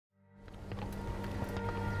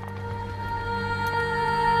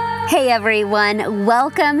Hey everyone,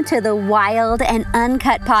 welcome to the Wild and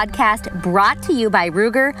Uncut podcast brought to you by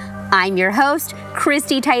Ruger. I'm your host,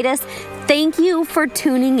 Christy Titus. Thank you for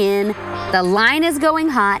tuning in. The line is going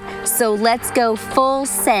hot, so let's go full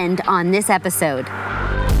send on this episode.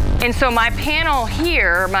 And so my panel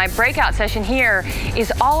here, my breakout session here,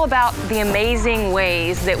 is all about the amazing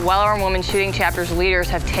ways that Well-Armed Women Shooting Chapter's leaders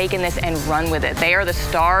have taken this and run with it. They are the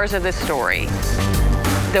stars of this story.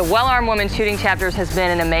 The Well-Armed Women Shooting Chapters has been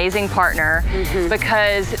an amazing partner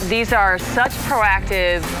because these are such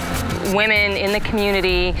proactive women in the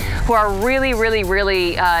community who are really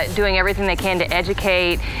doing everything they can to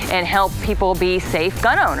educate and help people be safe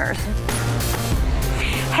gun owners.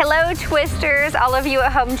 Hello, Twisters, all of you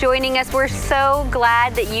at home joining us. We're so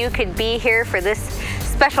glad that you could be here for this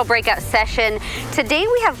special breakout session. Today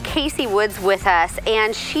we have Casey Woods with us,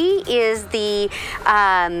 and she is the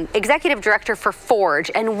executive director for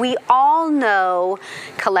Forge. And we all know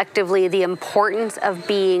collectively the importance of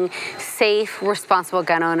being safe, responsible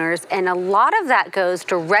gun owners. And a lot of that goes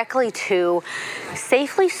directly to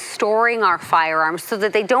safely storing our firearms so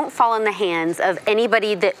that they don't fall in the hands of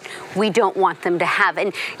anybody that we don't want them to have.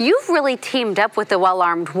 And you've really teamed up with the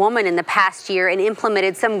Well-Armed Woman in the past year and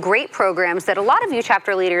implemented some great programs that a lot of you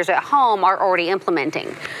chapter leaders at home are already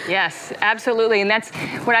implementing. Yes, absolutely. And that's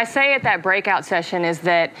what I say at that breakout session is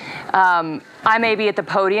that I may be at the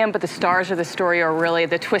podium, but the stars of the story are really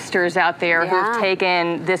the Twisters out there who've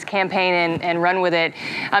taken this campaign and run with it.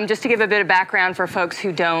 Just to give a bit of background for folks who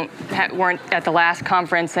weren't at the last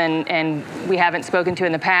conference and we haven't spoken to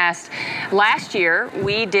in the past. Last year,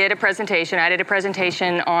 I did a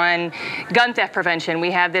presentation on gun theft prevention.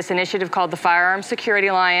 We have this initiative called the Firearms Security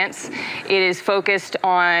Alliance. It is focused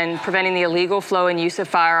on preventing the illegal flow and use of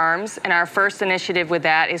firearms. And our first initiative with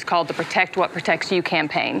that is called the Protect What Protects You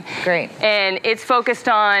campaign. Great. And it's focused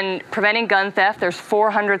on preventing gun theft. There's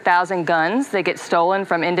 400,000 guns that get stolen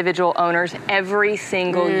from individual owners every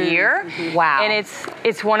single year. Wow. And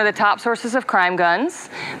it's one of the top sources of crime guns.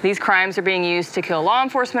 These crimes are being used to kill law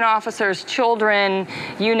enforcement officers, children,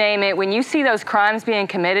 you name it. When you see those crimes being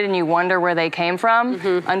committed and you wonder where they came from,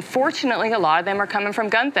 unfortunately, a lot of them are coming from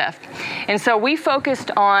gun theft. And so we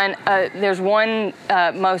focused on, there's one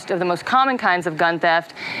most of the most common kinds of gun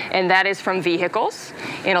theft, and that is from vehicles.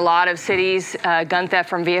 In a lot of cities, gun theft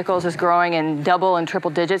from vehicles is growing in double and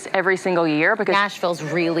triple digits every single year. Because Nashville's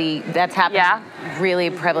that's happening really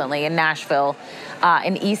prevalently in Nashville,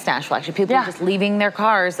 in East Nashville, actually. People are just leaving their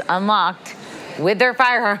cars unlocked with their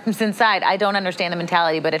firearms inside. I don't understand the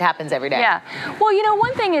mentality, but it happens every day. Yeah. Well,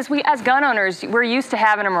 one thing is we, as gun owners, we're used to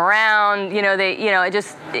having them around.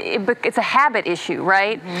 It's a habit issue,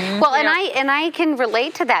 right? Well, and I can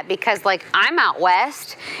relate to that because, like, I'm out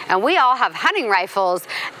west, and we all have hunting rifles,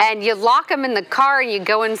 and you lock them in the car, and you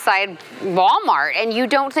go inside Walmart, and you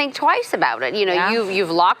don't think twice about it. You've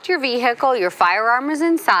locked your vehicle, your firearm is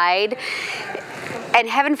inside. And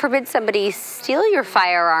heaven forbid somebody steal your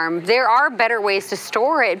firearm. There are better ways to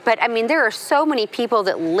store it, but I mean, there are so many people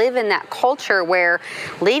that live in that culture where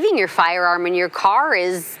leaving your firearm in your car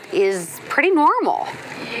is pretty normal.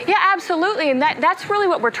 Yeah, absolutely, and that's really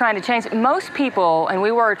what we're trying to change. Most people, and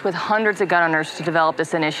we worked with hundreds of gun owners to develop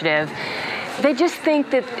this initiative, they just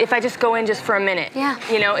think that if I just go in just for a minute,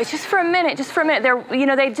 it's just for a minute.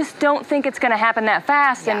 They just don't think it's going to happen that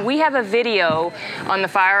fast. And we have a video on the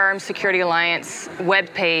Firearms Security Alliance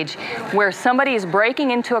webpage where somebody is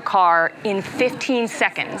breaking into a car in 15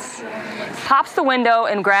 seconds, pops the window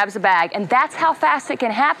and grabs a bag, and that's how fast it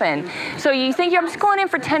can happen. So you think, I'm just going in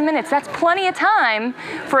for 10 minutes. That's plenty of time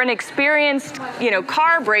for an experienced,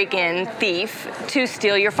 car break-in thief to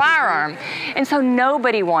steal your firearm. And so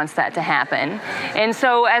nobody wants that to happen. And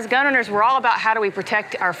so as gun owners, we're all about how do we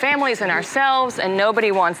protect our families and ourselves, and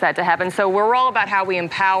nobody wants that to happen. So we're all about how we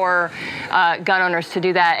empower gun owners to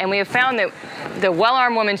do that. And we have found that the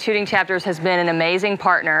Well-Armed Women Shooting Chapters has been an amazing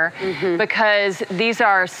partner because these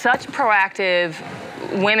are such proactive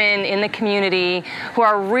women in the community who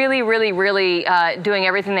are really doing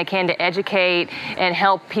everything they can to educate and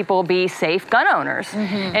help people be safe gun owners.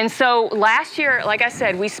 And so last year, like I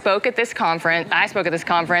said, I spoke at this conference,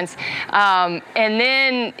 and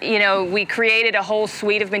then, we created a whole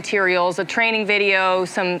suite of materials, a training video,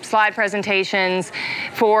 some slide presentations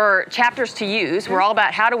for chapters to use. We're all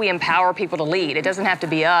about how do we empower people to lead. It doesn't have to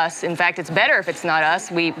be us. In fact, it's better if it's not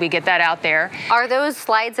us. We get that out there. Are those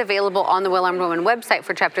slides available on the Well-Armed Woman website? website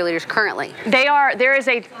for chapter leaders currently? There is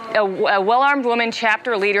a Well-Armed Woman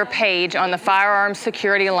chapter leader page on the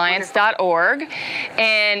firearmssecurityalliance.org,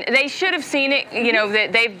 and they should have seen it. You know,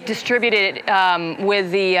 that they've distributed it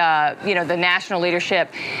with the the national leadership.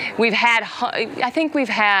 I think we've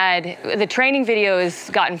had the training video has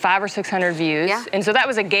gotten 500 or 600 views, and so that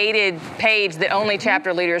was a gated page that only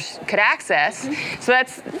chapter leaders could access. So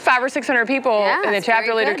that's 500 or 600 people in the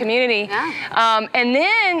chapter leader community. And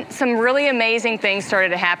then some really amazing things started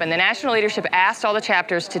to happen. The national leadership asked all the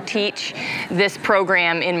chapters to teach this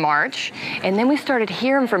program in March, and then we started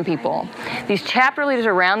hearing from people. These chapter leaders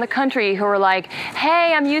around the country who were like,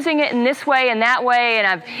 hey, I'm using it in this way and that way, and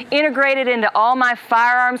I've integrated into all my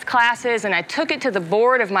firearms classes, and I took it to the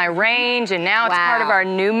board of my range, and now it's part of our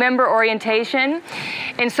new member orientation.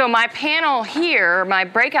 And so my panel here, my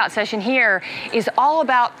breakout session here, is all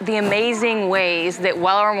about the amazing ways that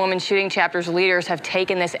Well-Armed Women Shooting Chapters leaders have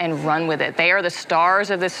taken this and run with it. They are the stars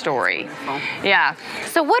of this story. Yeah.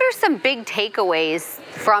 So what are some big takeaways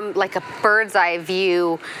from like a bird's eye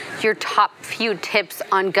view, your top few tips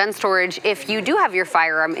on gun storage if you do have your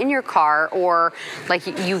firearm in your car, or like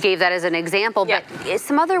you gave that as an example, but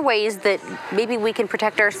some other ways that maybe we can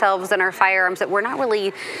protect ourselves and our firearms that we're not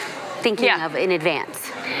really thinking of in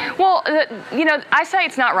advance? Well, I say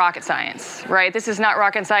it's not rocket science, right? This is not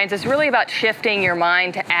rocket science. It's really about shifting your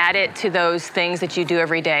mind to add it to those things that you do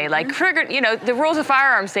every day, like trigger, the rules of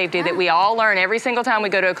firearm safety that we all learn every single time we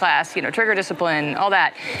go to a class, trigger discipline, all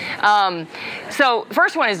that. So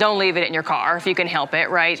first one is don't leave it in your car if you can help it,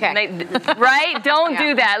 right? Right? Don't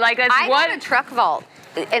do that. Like that's I have a truck vault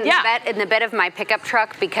in the bed of my pickup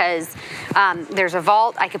truck because there's a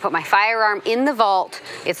vault. I can put my firearm in the vault.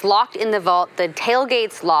 It's locked in the vault. The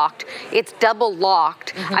tailgate's locked. It's double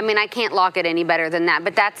locked. I mean, I can't lock it any better than that.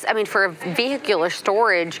 But that's, for vehicular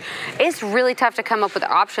storage, it's really tough to come up with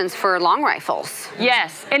options for long rifles.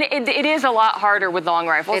 Yes, and it is a lot harder with long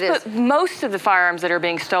rifles. But most of the firearms that are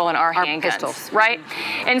being stolen are handguns, pistols, right?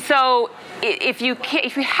 And so if you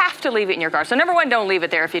have to leave it in your car, so number one, don't leave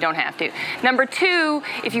it there if you don't have to. Number two,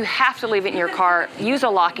 if you have to leave it in your car, use a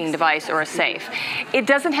locking device or a safe. It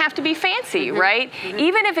doesn't have to be fancy, right?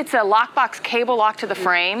 Even if it's a lockbox cable lock to the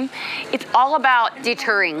frame, it's all about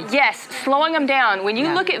deterring. Yes, slowing them down. When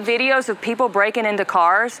you look at videos of people breaking into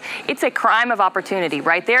cars, it's a crime of opportunity,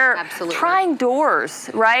 right? They're trying doors,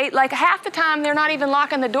 right? Like half the time they're not even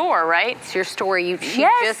locking the door, right? It's your story. She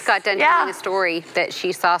just got done telling a story that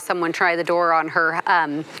she saw someone try the door on her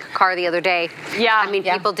car the other day.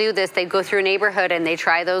 People do this. They go through a neighborhood and they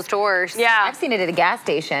try those doors. Yeah, I've seen it at a gas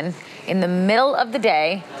station in the middle of the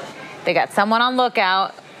day. They got someone on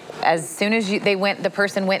lookout. As soon as the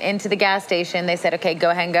person went into the gas station, they said, okay,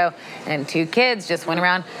 go ahead and go. And two kids just went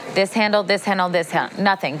around, this handle, this handle, this handle,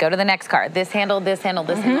 nothing. Go to the next car. This handle, this handle,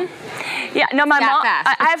 this handle. Yeah, no, my mom,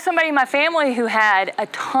 I have somebody in my family who had a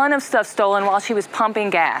ton of stuff stolen while she was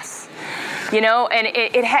pumping gas. And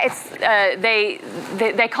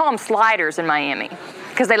they call them sliders in Miami.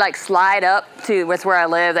 Because they slide up to, that's where I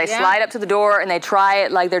live, they slide up to the door and they try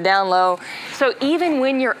it like they're down low. So even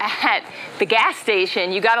when you're at the gas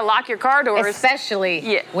station, you got to lock your car doors.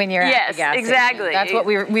 Especially when you're at the gas exactly. station. That's what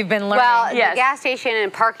we've been learning. Well, the gas station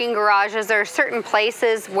and parking garages, there are certain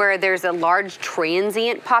places where there's a large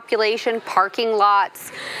transient population, parking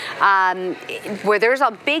lots, where there's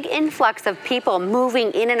a big influx of people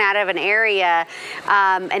moving in and out of an area,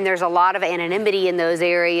 and there's a lot of anonymity in those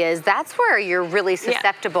areas. That's where you're really susceptible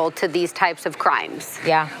to these types of crimes.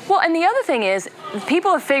 Yeah. Well, and the other thing is,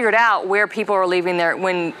 people have figured out where people are leaving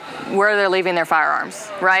where they're leaving their firearms,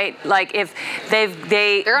 right? Like if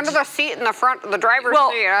they're under the seat in the front of the driver's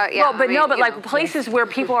seat. Places where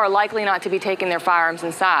people are likely not to be taking their firearms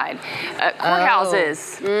inside,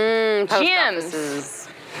 courthouses, gyms.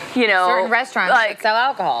 Certain restaurants that sell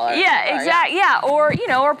alcohol. Or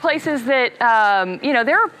places that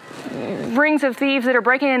there are rings of thieves that are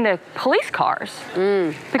breaking into police cars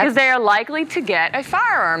because they are likely to get a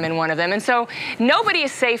firearm in one of them. And so nobody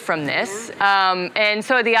is safe from this. And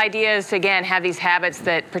so the idea is to, again, have these habits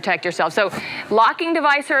that protect yourself. So locking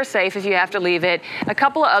devices are safe if you have to leave it. A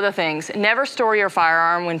couple of other things. Never store your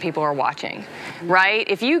firearm when people are watching, right?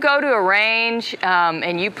 If you go to a range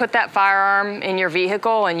and you put that firearm in your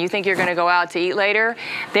vehicle and you think you're going to go out to eat later,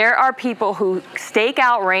 there are people who stake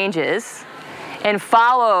out ranges and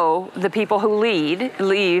follow the people who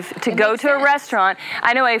leave to go to a restaurant.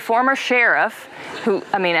 I know a former sheriff who,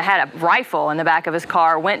 had a rifle in the back of his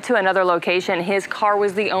car, went to another location. His car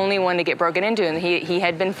was the only one to get broken into, and he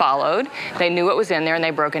had been followed. They knew what was in there, and they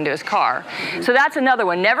broke into his car. So that's another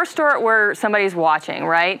one. Never store it where somebody's watching,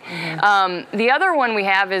 right? The other one we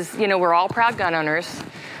have is, we're all proud gun owners.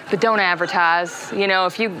 but don't advertise. You know,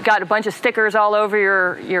 if you got a bunch of stickers all over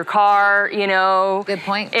your car, you know. Good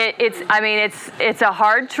point. It's a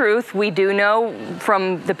hard truth. We do know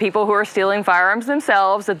from the people who are stealing firearms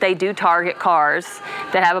themselves that they do target cars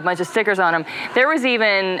that have a bunch of stickers on them. There was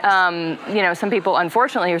even, you know, some people,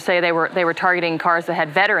 unfortunately, who say they were targeting cars that had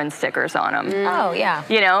veteran stickers on them. Oh, yeah.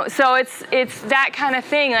 You know, so it's that kind of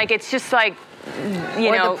thing. Like, it's just like,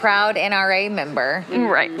 you know, the proud NRA member,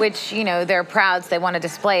 right? Which, you know, they're proud, so they want to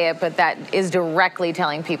display it, but that is directly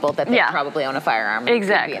telling people that they probably own a firearm.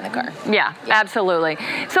 Exactly. Could be in the car. Yeah, absolutely.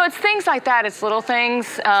 So it's things like that. It's little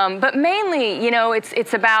things, but mainly, you know,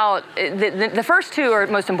 it's about the first two are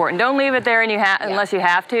most important. Don't leave it there unless you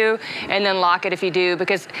have to, and then lock it if you do,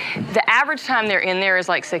 because the average time they're in there is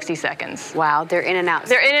like 60 seconds. Wow, they're in and out.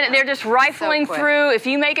 They're just rifling through. If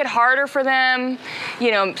you make it harder for them,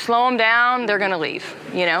 you know, slow them down, they're going to leave,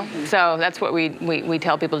 you know? So that's what we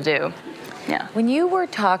tell people to do. Yeah. When you were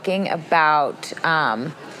talking about,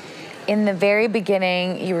 in the very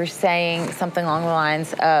beginning, you were saying something along the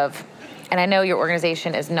lines of, and I know your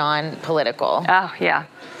organization is non-political. Oh, yeah.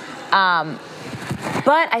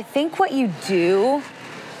 But I think what you do,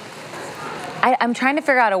 I'm trying to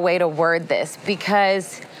figure out a way to word this,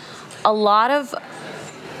 because a lot of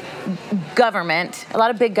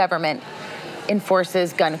big government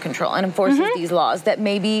enforces gun control and enforces these laws that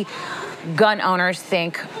maybe gun owners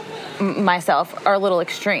think, myself, are a little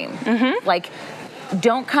extreme. Like,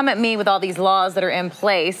 don't come at me with all these laws that are in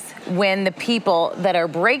place when the people that are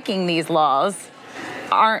breaking these laws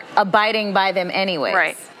aren't abiding by them anyways.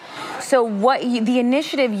 Right. So the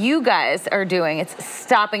initiative you guys are doing, it's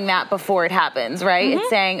stopping that before it happens, right? It's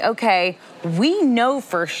saying, okay, we know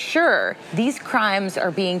for sure these crimes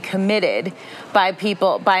are being committed by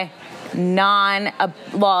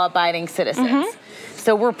non-law-abiding citizens.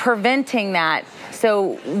 So we're preventing that,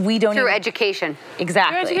 so we don't through education.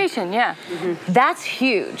 Exactly. Through education, yeah. That's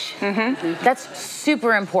huge. That's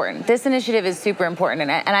super important. This initiative is super important,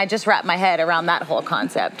 and I just wrapped my head around that whole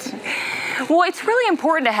concept. Well, it's really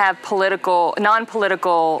important to have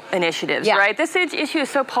non-political initiatives, right? This issue is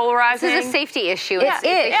so polarizing. This is a safety issue. It's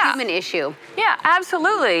a human issue. Yeah,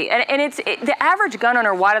 absolutely. And the average gun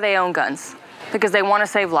owner, why do they own guns? Because they want to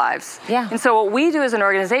save lives. Yeah. And so what we do as an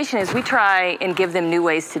organization is we try and give them new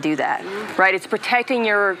ways to do that, right? It's protecting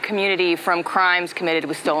your community from crimes committed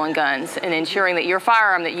with stolen guns and ensuring that your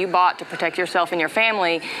firearm that you bought to protect yourself and your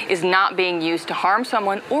family is not being used to harm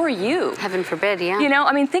someone or you. Heaven forbid, yeah. You know,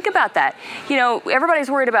 I mean, think about that. You know, everybody's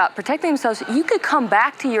worried about protecting themselves. You could come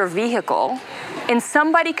back to your vehicle and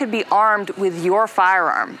somebody could be armed with your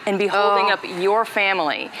firearm and be holding up your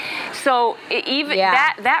family. So even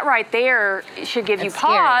that right there should give you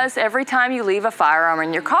pause every time you leave a firearm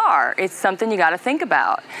in your car. It's something you got to think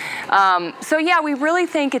about. So yeah, we really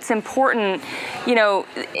think it's important, you know,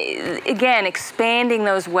 again, expanding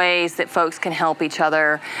those ways that folks can help each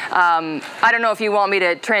other. I don't know if you want me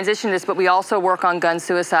to transition this, but we also work on gun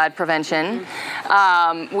suicide prevention.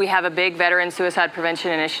 We have a big veteran suicide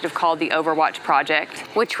prevention initiative called the Overwatch Project.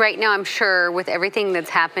 Which right now, I'm sure with everything that's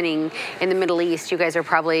happening in the Middle East, you guys are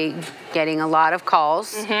probably getting a lot of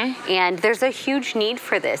calls. And there's a huge need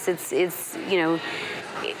for this. It's you know,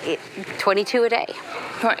 22 a day.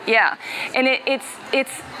 Yeah, and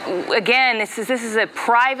it's again, this is a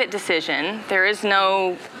private decision. There is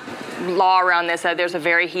no law around this. There's a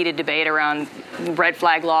very heated debate around red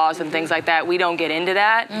flag laws and things like that. We don't get into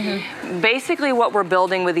that. Basically, what we're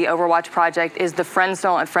building with the Overwatch Project is the Friends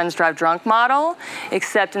Don't Let Friends Drive Drunk model,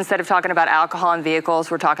 except instead of talking about alcohol and vehicles,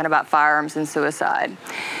 we're talking about firearms and suicide.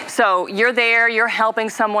 So you're there, you're helping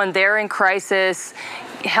someone, they're in crisis,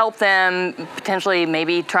 help them, potentially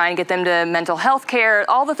maybe try and get them to mental health care,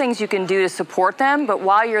 all the things you can do to support them. But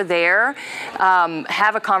while you're there,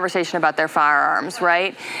 have a conversation about their firearms,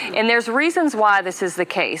 right? And there's reasons why this is the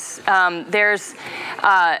case. There's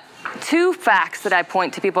two facts that I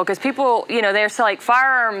point to people, because people, you know, they're like,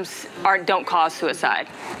 firearms don't cause suicide.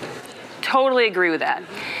 Totally agree with that.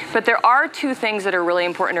 But there are two things that are really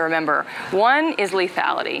important to remember. One is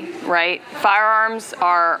lethality, right? Firearms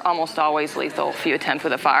are almost always lethal if you attempt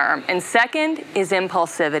with a firearm. And second is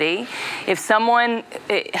impulsivity. If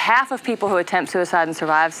half of people who attempt suicide and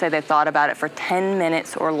survive say they thought about it for 10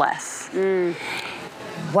 minutes or less.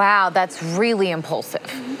 Wow, that's really impulsive.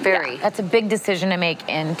 Very. That's a big decision to make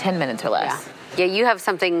in 10 minutes or less. Yeah, you have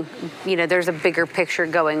something, you know, there's a bigger picture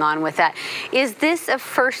going on with that. Is this a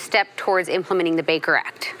first step towards implementing the Baker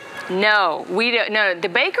Act? No, we don't. No, the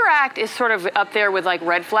Baker Act is sort of up there with like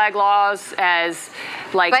red flag laws as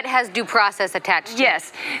like. But has due process attached to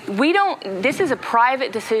Yes. We don't, this is a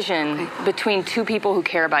private decision between two people who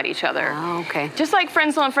care about each other. Oh, okay. Just like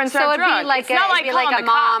friends don't friends So are it'd drunk. be like It's not like a calling the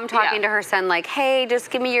mom cop. talking to her son, like, hey, just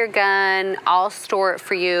give me your gun. I'll store it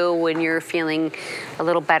for you when you're feeling a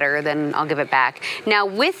little better, then I'll give it back. Now,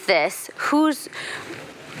 with this, who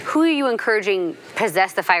are you encouraging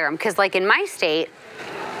possess the firearm? Because like in my state,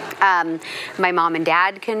 my mom and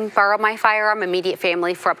dad can borrow my firearm, immediate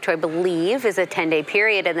family for up to, I believe, is a 10-day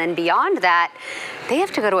period. And then beyond that, they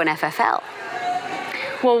have to go to an FFL.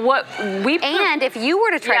 Well, what we... And if you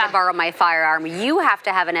were to try to borrow my firearm, you have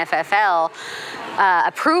to have an FFL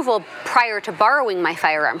approval prior to borrowing my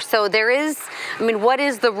firearm. So there is, I mean, what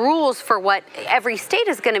is the rules for what every state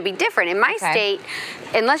is going to be different. In my state,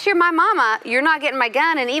 unless you're my mama, you're not getting my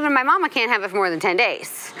gun, and even my mama can't have it for more than 10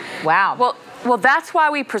 days. Wow. Well, that's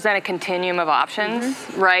why we present a continuum of options,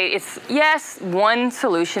 right? It's, yes, one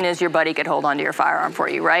solution is your buddy could hold onto your firearm for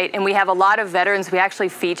you, right? And we have a lot of veterans. We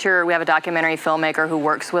actually we have a documentary filmmaker who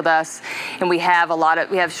works with us, and we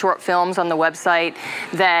have short films on the website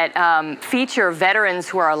that feature veterans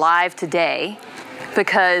who are alive today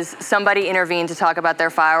because somebody intervened to talk about their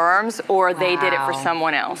firearms, or they did it for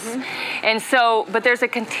someone else. And so, but there's a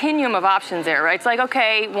continuum of options there, right? It's like,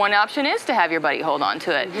 okay, one option is to have your buddy hold on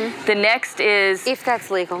to it. The next is... If that's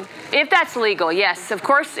legal. If that's legal, yes, of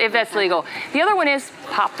course, if that's legal. The other one is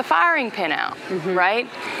pop the firing pin out, right?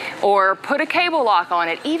 Or put a cable lock on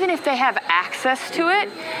it, even if they have access to it.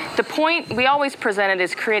 The point we always present it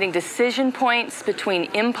is creating decision points between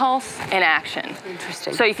impulse and action.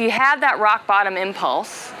 Interesting. So if you have that rock bottom impulse,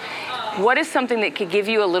 what is something that could give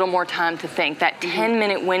you a little more time to think? That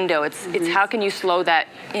 10-minute window, it's how can you slow that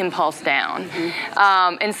impulse down?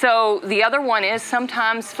 And so the other one is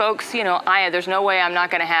sometimes folks, you know, there's no way I'm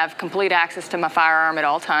not going to have complete access to my firearm at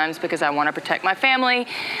all times because I want to protect my family.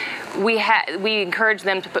 We encourage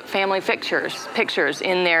them to put family pictures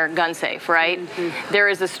in their gun safe, right? There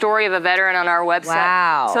is a story of a veteran on our website.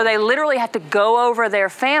 Wow. So they literally have to go over their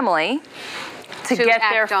family to get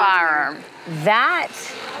their firearm. That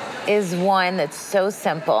is one that's so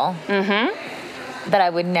simple that I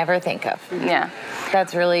would never think of. Yeah.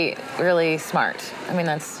 That's really, really smart. I mean,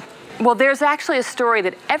 that's... Well, there's actually a story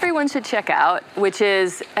that everyone should check out, which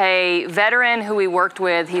is a veteran who we worked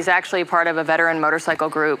with. He's actually part of a veteran motorcycle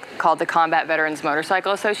group called the Combat Veterans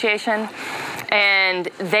Motorcycle Association. And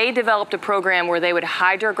they developed a program where they would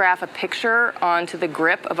hydrograph a picture onto the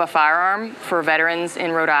grip of a firearm for veterans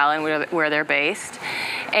in Rhode Island where they're based.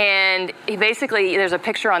 And there's a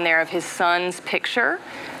picture on there of his son's picture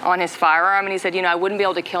on his firearm. And he said, you know, I wouldn't be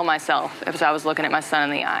able to kill myself if I was looking at my son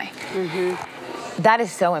in the eye. That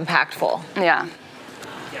is so impactful. Yeah.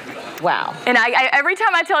 Wow. And I every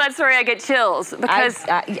time I tell that story, I get chills because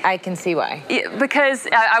I can see why. Because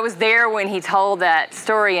I was there when he told that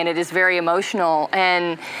story, and it is very emotional.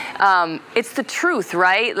 And it's the truth,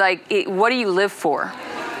 right? Like, what do you live for?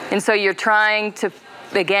 And so you're trying to,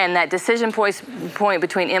 again, that decision point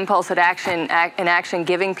between impulse and action,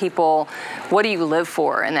 giving people, what do you live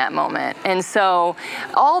for in that moment? And so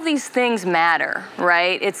all these things matter,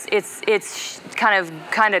 right? It's kind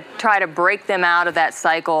of try to break them out of that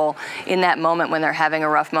cycle in that moment when they're having a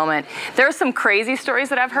rough moment. There are some crazy stories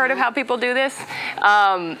that I've heard of how people do this.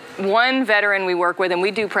 One veteran we work with, and we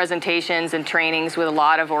do presentations and trainings with a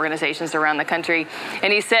lot of organizations around the country,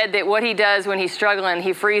 and he said that what he does when he's struggling,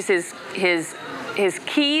 he freezes his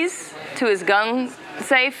keys to his gun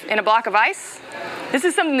safe in a block of ice. This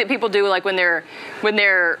is something that people do, like when they're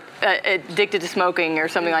addicted to smoking or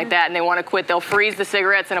something like that, and they want to quit. They'll freeze the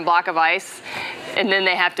cigarettes in a block of ice, and then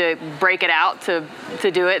they have to break it out to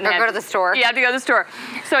do it. And or go to the store. You have to go to the store.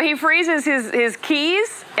 So he freezes his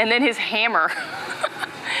keys and then his hammer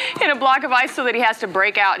in a block of ice so that he has to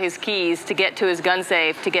break out his keys to get to his gun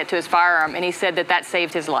safe, to get to his firearm. And he said that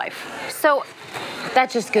saved his life. So that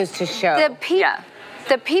just goes to show.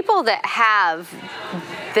 The people that have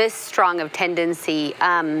this strong of tendency,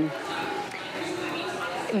 I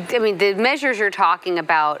mean, the measures you're talking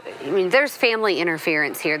about, I mean, there's family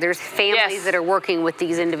interference here. There's families that are working with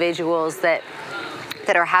these individuals that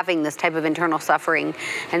are having this type of internal suffering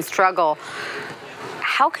and struggle.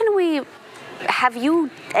 How can we, have you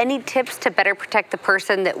any tips to better protect the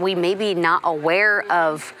person that we may be not aware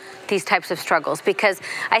of these types of struggles? Because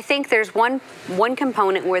I think there's one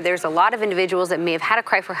component where there's a lot of individuals that may have had a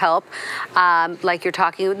cry for help, like you're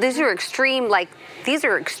talking. These are extreme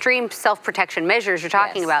self-protection measures you're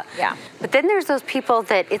talking about. Yeah. But then there's those people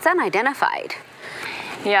that it's unidentified.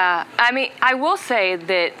 Yeah. I mean, I will say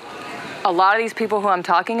that a lot of these people who I'm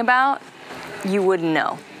talking about, you wouldn't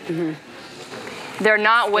know. They're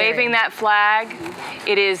not waving that flag.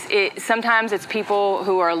 Sometimes it's people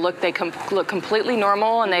who look completely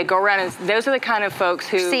normal, and they go around, and those are the kind of folks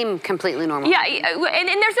who seem completely normal. Yeah,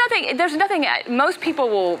 and there's nothing. Most people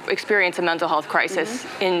will experience a mental health crisis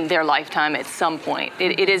in their lifetime at some point.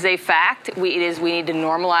 It is a fact. We need to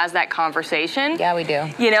normalize that conversation. Yeah, we do.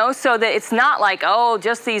 So that it's not like, oh,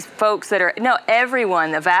 just these folks that are. No,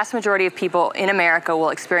 everyone. The vast majority of people in America will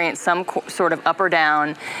experience some sort of up or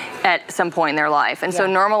down at some point in their life. And so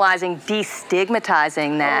normalizing,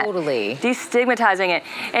 destigmatizing that. Totally. Destigmatizing it.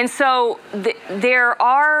 And so there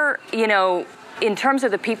are, in terms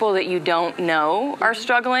of the people that you don't know are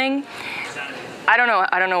struggling, I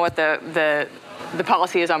don't know what the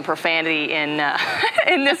policy is on profanity in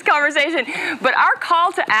this conversation, but our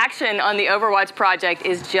call to action on the Overwatch Project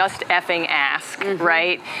is just effing ask,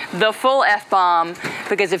 right? The full F-bomb,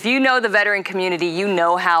 because if you know the veteran community, you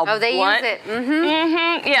know how blunt. Use it.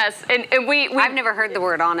 Yes, and we I've never heard the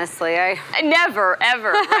word, honestly. Never,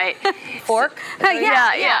 ever, right? Fork? Right?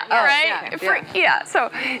 Yeah.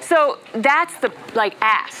 So that's the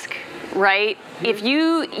ask. Right? If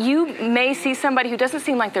you may see somebody who doesn't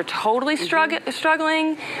seem like they're totally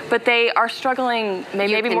struggling, but they are struggling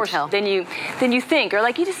maybe more than you think, or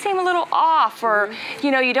you just seem a little off, or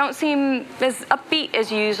you don't seem as upbeat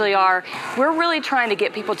as you usually are. We're really trying to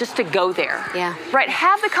get people just to go there. Yeah. Right?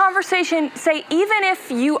 Have the conversation. Say, even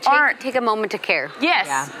if you take a moment to care.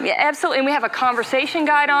 Yes. Yeah, absolutely. And we have a conversation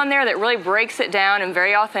guide on there that really breaks it down in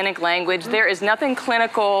very authentic language. There is nothing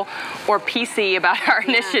clinical or PC about our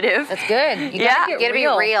initiative. That's good. You gotta be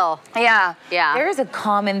real. Yeah. There is a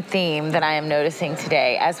common theme that I am noticing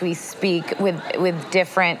today as we speak with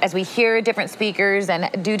as we hear different speakers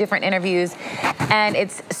and do different interviews, and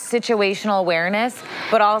it's situational awareness,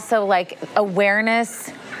 but also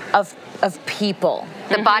awareness of people.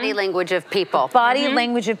 The body language of people. Body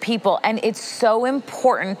language of people. And it's so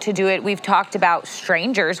important to do it. We've talked about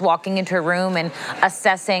strangers walking into a room and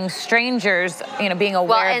assessing strangers, being aware.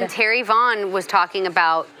 Well, and Terry Vaughn was talking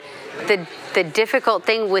about the difficult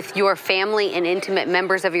thing with your family and intimate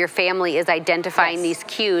members of your family is identifying these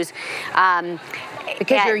cues.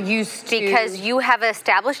 Because you're used to... Because you have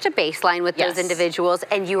established a baseline with those individuals,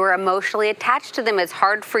 and you are emotionally attached to them. It's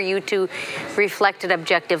hard for you to reflect an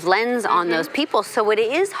objective lens on those people. So it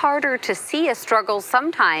is harder to see a struggle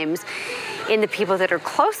sometimes in the people that are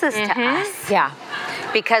closest to us. Yeah.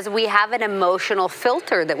 Because we have an emotional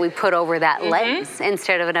filter that we put over that lens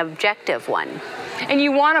instead of an objective one. And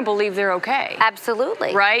you want to believe they're okay.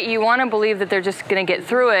 Absolutely. Right? You want to believe that they're just going to get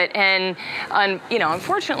through it. And,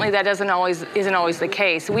 unfortunately, that isn't always the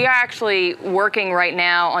case. We are actually working right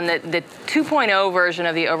now on the 2.0 version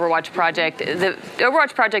of the Overwatch Project. The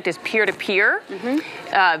Overwatch Project is peer-to-peer,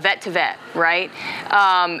 vet-to-vet, right?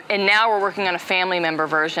 And now we're working on a family member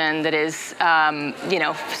version that is,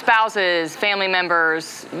 spouses, family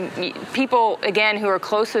members, people, again, who are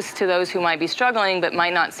closest to those who might be struggling but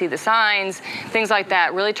might not see the signs, things like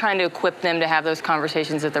that, really trying to equip them to have those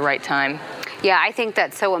conversations at the right time. Yeah, I think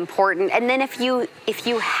that's so important. And then if you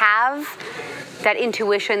have that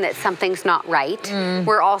intuition that something's not right,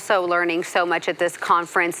 we're also learning so much at this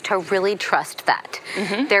conference to really trust that.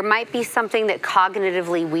 There might be something that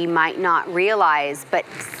cognitively we might not realize, but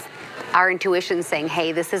our intuition's saying,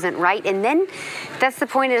 hey, this isn't right. And then that's the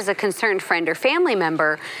point as a concerned friend or family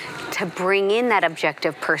member to bring in that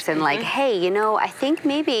objective person like, hey, I think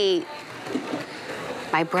maybe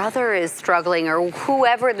my brother is struggling, or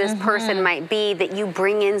whoever this person might be, that you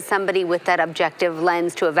bring in somebody with that objective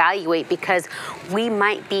lens to evaluate, because we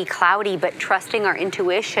might be cloudy, but trusting our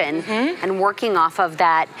intuition and working off of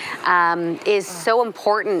that is so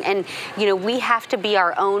important. And, we have to be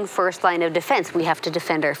our own first line of defense. We have to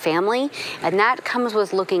defend our family, and that comes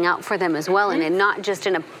with looking out for them as well, and not just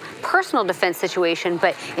in a personal defense situation,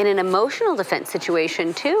 but in an emotional defense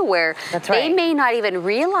situation too, where they may not even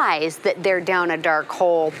realize that they're down a dark hole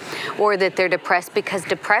or that they're depressed, because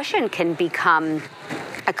depression can become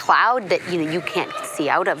a cloud that you can't see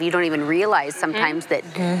out of. You don't even realize sometimes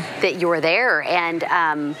that you're there. And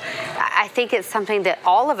I think it's something that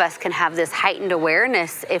all of us can have this heightened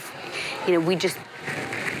awareness if we just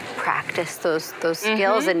practice those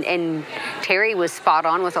skills. And Terry was spot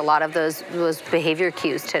on with a lot of those behavior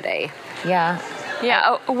cues today. Yeah,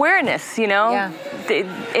 awareness,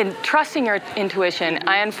 and trusting your intuition.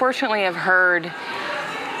 I unfortunately have heard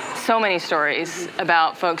so many stories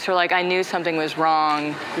about folks who are like, I knew something was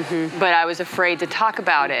wrong, but I was afraid to talk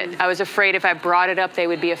about it. I was afraid if I brought it up, they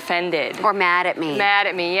would be offended. Or mad at me. Mad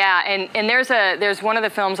at me, yeah. And there's one of the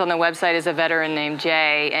films on the website is a veteran named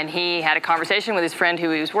Jay, and he had a conversation with his friend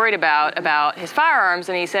who he was worried about his firearms,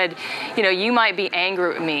 and he said, you know, you might be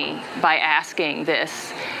angry at me by asking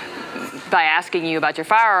you about your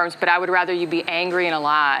firearms, but I would rather you be angry and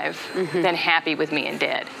alive than happy with me and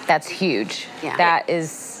dead. That's huge. Yeah. That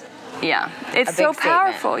is... Yeah, it's so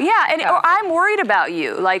powerful. Yeah, and or I'm worried about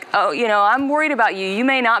you. Like, oh, you know, I'm worried about you. You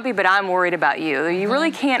may not be, but I'm worried about you. You really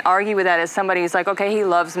can't argue with that as somebody who's like, okay, he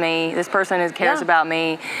loves me. This person cares about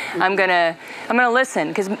me. I'm gonna listen,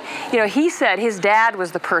 because you know, he said his dad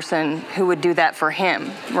was the person who would do that for him,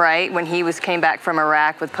 right? When he came back from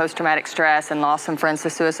Iraq with post-traumatic stress and lost some friends to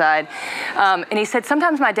suicide, and he said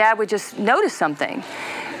sometimes my dad would just notice something.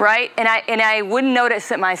 Right, and I wouldn't notice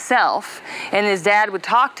it myself, and his dad would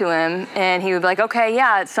talk to him, and he would be like, okay,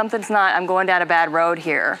 yeah, I'm going down a bad road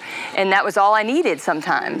here, and that was all I needed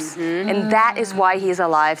sometimes, and that is why he's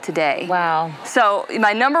alive today. Wow. So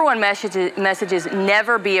my number one message is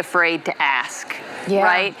never be afraid to ask,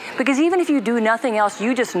 right? Because even if you do nothing else,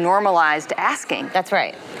 you just normalized asking. That's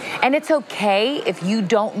right, and it's okay if you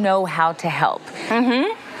don't know how to help.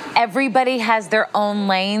 Everybody has their own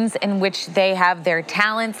lanes in which they have their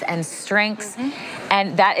talents and strengths.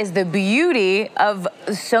 And that is the beauty of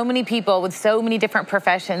so many people with so many different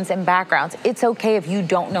professions and backgrounds. It's okay if you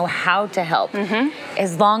don't know how to help,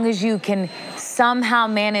 as long as you can somehow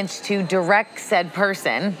manage to direct said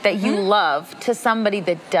person that you love to somebody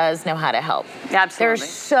that does know how to help. Absolutely. There's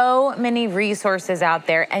so many resources out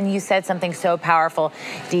there, and you said something so powerful,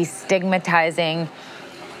 destigmatizing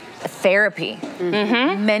therapy,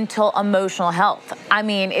 mental, emotional health. I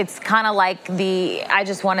mean, it's kind of like I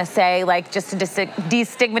just want to say, like, just to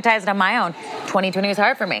destigmatize it on my own, 2020 was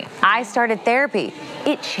hard for me. I started therapy.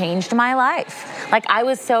 It changed my life. Like, I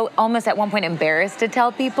was so almost at one point embarrassed to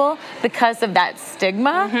tell people because of that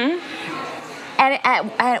stigma.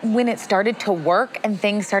 And when it started to work and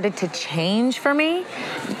things started to change for me,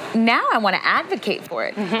 now I want to advocate for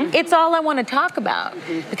it. It's all I want to talk about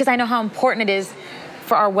because I know how important it is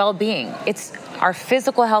for our well-being. It's our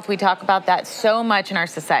physical health. We talk about that so much in our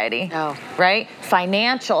society, right?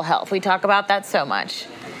 Financial health. We talk about that so much.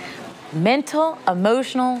 Mental,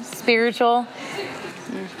 emotional, spiritual,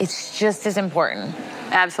 it's just as important.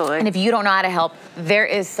 Absolutely. And if you don't know how to help, there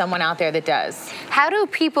is someone out there that does. How do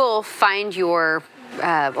people find your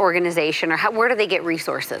organization, or where do they get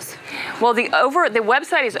resources? Well, the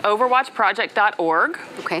website is overwatchproject.org.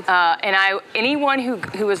 Okay. And anyone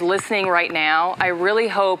who is listening right now, I really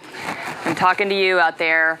hope, I'm talking to you out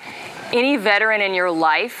there, any veteran in your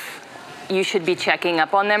life, you should be checking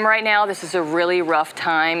up on them right now. This is a really rough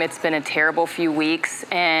time. It's been a terrible few weeks,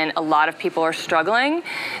 and a lot of people are struggling.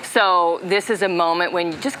 So this is a moment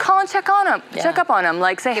when you just call and check on them, check up on them.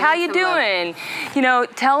 Like, say, how you doing? Love. You know,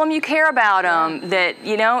 tell them you care about them. That,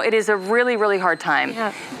 you know, it is a really, really hard time. It's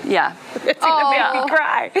gonna make me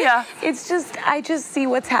cry. It's just, I just see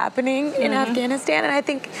what's happening in Afghanistan, and I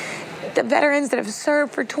think the veterans that have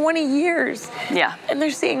served for 20 years. And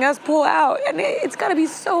they're seeing us pull out. And it's got to be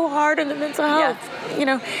so hard on the mental health, you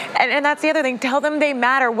know. And that's the other thing. Tell them they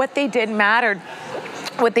matter. What they did mattered.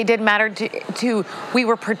 What they did mattered to we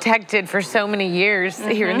were protected for so many years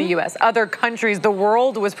here in the U.S. Other countries, the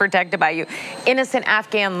world was protected by you. Innocent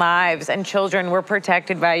Afghan lives and children were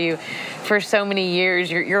protected by you for so many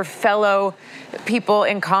years. Your fellow people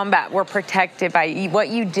in combat were protected by you. What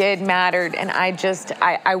you did mattered, and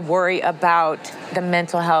I worry about the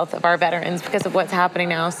mental health of our veterans because of what's happening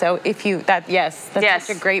now. So that's such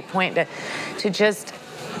a great point to just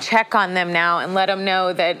check on them now and let them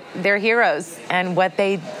know that they're heroes, and what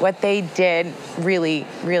they did really,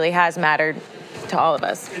 really has mattered to all of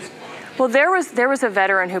us. Well, there was a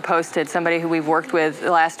veteran who posted, somebody who we've worked with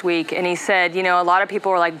last week, and he said, you know, a lot of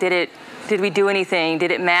people were like, did we do anything? Did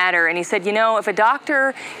it matter? And he said, you know, if a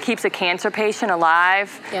doctor keeps a cancer patient alive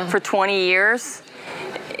for 20 years,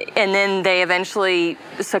 and then they eventually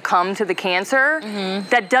succumb to the cancer,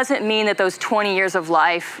 that doesn't mean that those 20 years of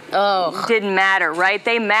life didn't matter, right?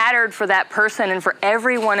 They mattered for that person and for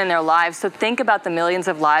everyone in their lives. So think about the millions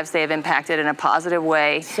of lives they have impacted in a positive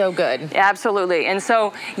way. So good. Absolutely. And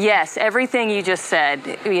so, yes, everything you just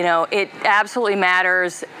said, you know, it absolutely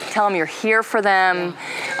matters. Tell them you're here for them.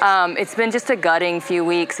 It's been just a gutting few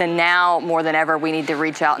weeks, and now more than ever, we need to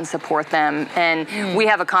reach out and support them. And we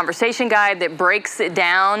have a conversation guide that breaks it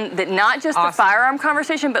down around that, not just the firearm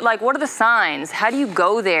conversation, but like, what are the signs? How do you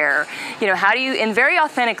go there? You know, how do you, in very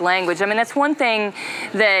authentic language. I mean, that's one thing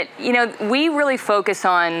that, you know, we really focus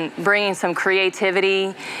on bringing some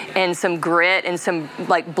creativity and some grit and some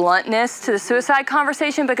like bluntness to the suicide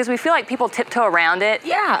conversation, because we feel like people tiptoe around it.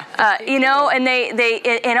 Yeah. You know, and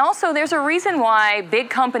and also there's a reason why big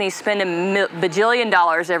companies spend $1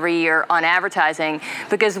 bajillion every year on advertising,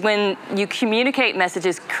 because when you communicate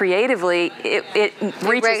messages creatively, it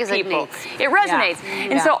reaches people. It resonates.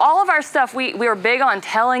 Yeah. And so all of our stuff, we are big on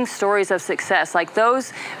telling stories of success, like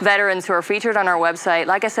those veterans who are featured on our website,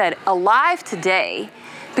 like I said, alive today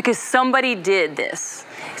because somebody did this.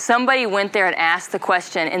 Somebody went there and asked the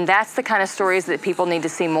question, and that's the kind of stories that people need to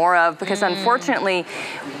see more of, because unfortunately,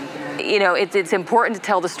 you know, it's important to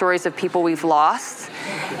tell the stories of people we've lost,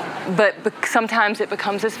 but sometimes it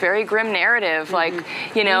becomes this very grim narrative. Like,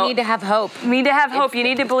 you know, you need to have hope. You need to have hope. You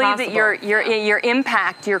need to believe that your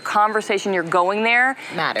impact, your conversation, you're going there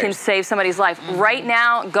matters. Can save somebody's life. Right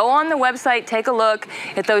now, go on the website, take a look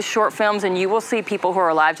at those short films, and you will see people who are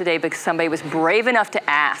alive today because somebody was brave enough to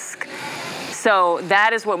ask. So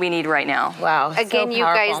that is what we need right now. Wow. Again, so you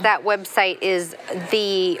guys, that website is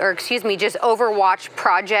just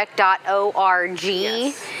overwatchproject.org.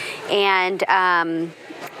 Yes. And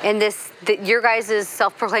your guys'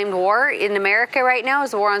 self-proclaimed war in America right now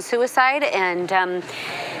is a war on suicide, and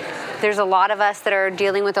there's a lot of us that are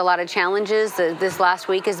dealing with a lot of challenges. This last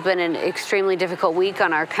week has been an extremely difficult week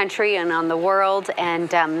on our country and on the world,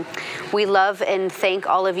 and we love and thank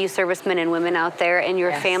all of you servicemen and women out there and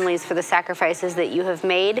your families for the sacrifices that you have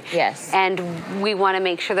made. Yes. And we want to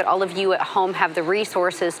make sure that all of you at home have the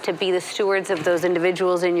resources to be the stewards of those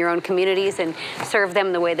individuals in your own communities and serve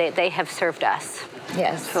them the way that they have served us.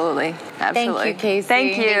 Yes. Absolutely. Thank you, Casey.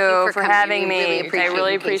 Thank you for having me. I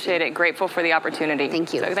really appreciate it. Grateful for the opportunity.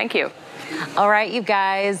 Thank you. So thank you. All right, you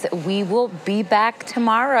guys, we will be back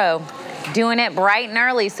tomorrow doing it bright and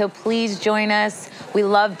early, so please join us. We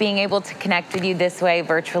love being able to connect with you this way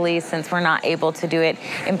virtually, since we're not able to do it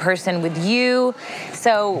in person with you.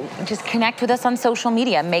 So just connect with us on social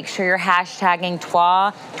media. Make sure you're hashtagging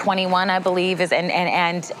TWA21, I believe,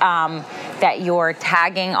 and that you're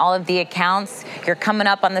tagging all of the accounts. You're coming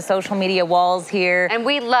up on the social media walls here. And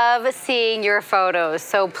we love seeing your photos,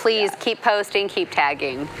 so please keep posting, keep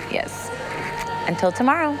tagging. Yes. Until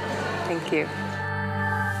tomorrow. Thank you.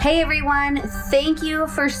 Hey everyone, thank you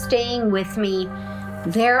for staying with me.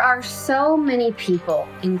 There are so many people,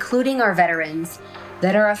 including our veterans,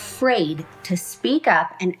 that are afraid to speak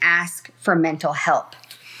up and ask for mental help.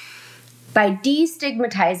 By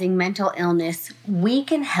destigmatizing mental illness, we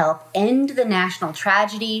can help end the national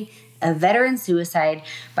tragedy of veteran suicide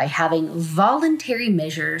by having voluntary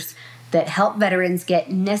measures that help veterans get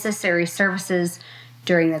necessary services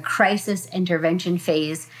during the crisis intervention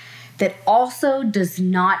phase that also does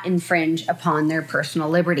not infringe upon their personal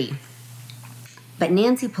liberty. But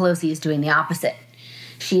Nancy Pelosi is doing the opposite.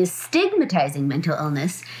 She is stigmatizing mental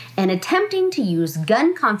illness and attempting to use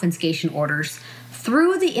gun confiscation orders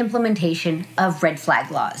through the implementation of red flag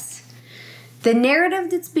laws. The narrative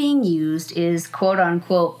that's being used is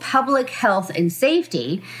quote-unquote public health and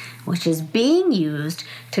safety, which is being used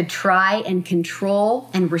to try and control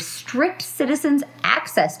and restrict citizens'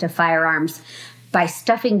 access to firearms by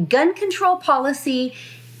stuffing gun control policy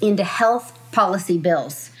into health policy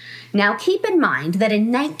bills. Now, keep in mind that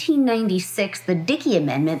in 1996, the Dickey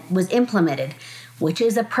Amendment was implemented, which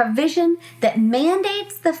is a provision that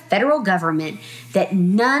mandates the federal government that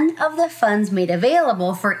none of the funds made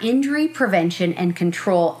available for injury prevention and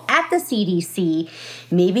control at the CDC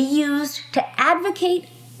may be used to advocate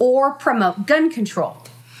or promote gun control.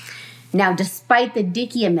 Now, despite the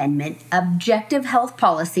Dickey Amendment, objective health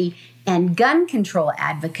policy and gun control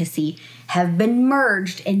advocacy have been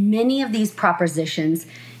merged in many of these propositions,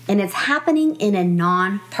 and it's happening in a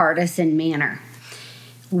nonpartisan manner.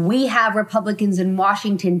 We have Republicans in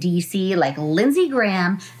Washington, D.C., like Lindsey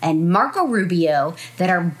Graham and Marco Rubio, that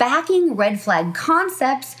are backing red flag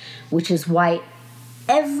concepts, which is why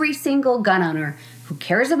every single gun owner who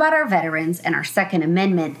cares about our veterans and our Second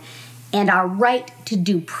Amendment and our right to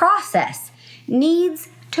due process needs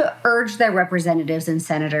to urge their representatives and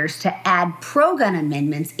senators to add pro-gun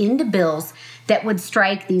amendments into bills that would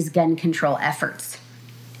strike these gun control efforts.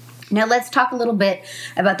 Now let's talk a little bit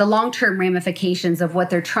about the long-term ramifications of what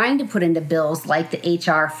they're trying to put into bills like the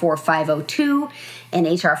H.R. 4502 and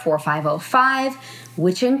H.R. 4505,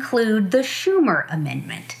 which include the Schumer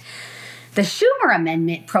Amendment. The Schumer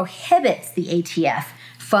Amendment prohibits the ATF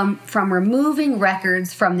from removing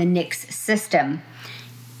records from the NICS system.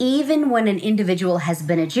 even when an individual has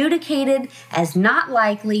been adjudicated as not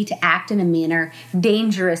likely to act in a manner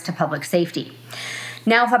dangerous to public safety.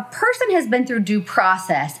 Now, if a person has been through due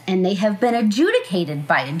process and they have been adjudicated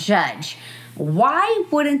by a judge, why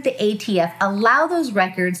wouldn't the ATF allow those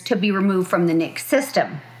records to be removed from the NICS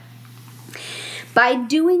system? By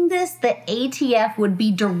doing this, the ATF would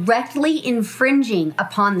be directly infringing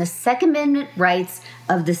upon the Second Amendment rights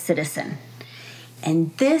of the citizen.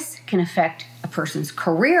 And this can affect a person's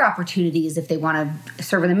career opportunities if they want to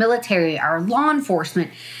serve in the military or law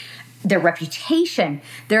enforcement, their reputation,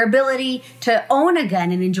 their ability to own a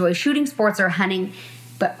gun and enjoy shooting sports or hunting,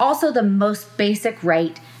 but also the most basic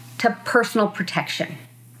right to personal protection.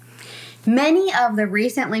 Many of the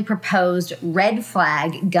recently proposed red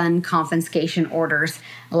flag gun confiscation orders,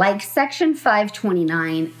 like Section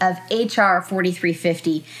 529 of H.R.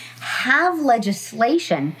 4350, have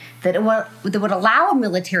legislation that would allow a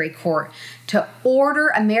military court to order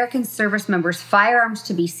American service members' firearms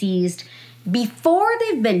to be seized before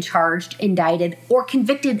they've been charged, indicted, or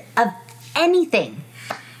convicted of anything.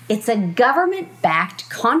 It's a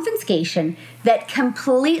government-backed confiscation that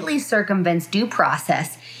completely circumvents due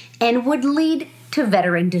process and would lead to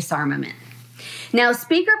veteran disarmament. Now,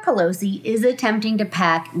 Speaker Pelosi is attempting to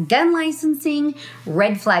pack gun licensing,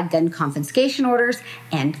 red flag gun confiscation orders,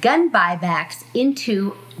 and gun buybacks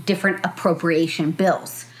into different appropriation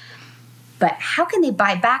bills. But how can they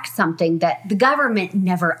buy back something that the government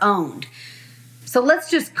never owned? So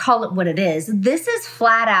let's just call it what it is. This is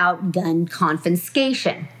flat out gun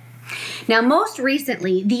confiscation. Now, most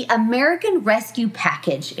recently, the American Rescue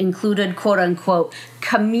Package included, quote unquote,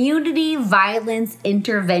 community violence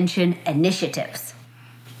intervention initiatives,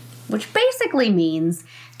 which basically means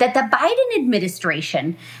that the Biden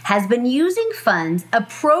administration has been using funds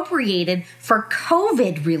appropriated for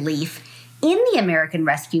COVID relief in the American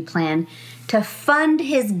Rescue Plan to fund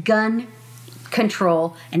his gun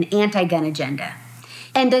control and anti-gun agenda.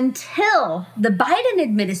 And until the Biden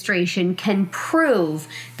administration can prove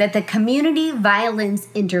that the community violence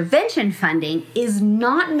intervention funding is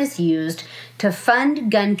not misused to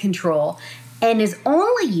fund gun control and is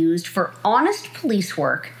only used for honest police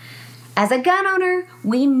work, as a gun owner,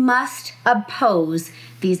 we must oppose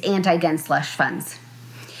these anti-gun slush funds.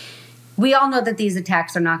 We all know that these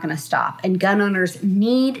attacks are not going to stop, and gun owners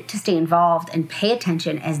need to stay involved and pay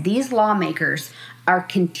attention as these lawmakers are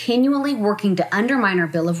continually working to undermine our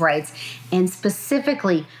Bill of Rights and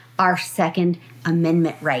specifically our Second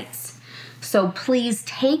Amendment rights. So please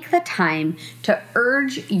take the time to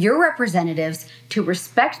urge your representatives to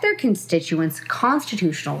respect their constituents'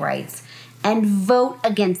 constitutional rights and vote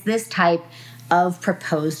against this type of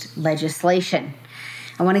proposed legislation.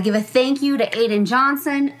 I want to give a thank you to Aiden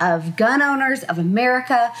Johnson of Gun Owners of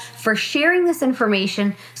America for sharing this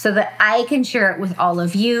information so that I can share it with all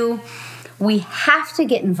of you. We have to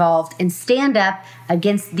get involved and stand up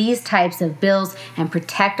against these types of bills and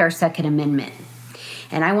protect our Second Amendment.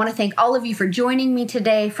 And I want to thank all of you for joining me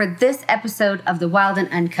today for this episode of the Wild and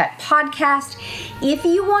Uncut podcast. If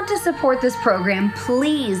you want to support this program,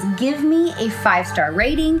 please give me a 5-star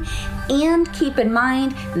rating. And keep in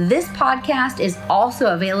mind, this podcast is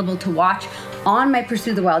also available to watch on my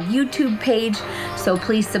Pursue the Wild YouTube page. So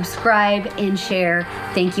please subscribe and share.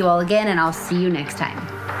 Thank you all again, and I'll see you next time.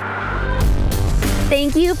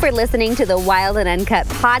 Thank you for listening to the Wild and Uncut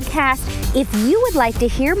podcast. If you would like to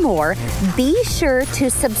hear more, be sure to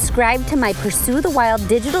subscribe to my Pursue the Wild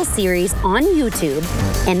digital series on YouTube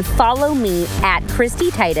and follow me at Christy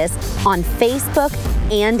Titus on Facebook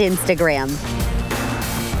and Instagram.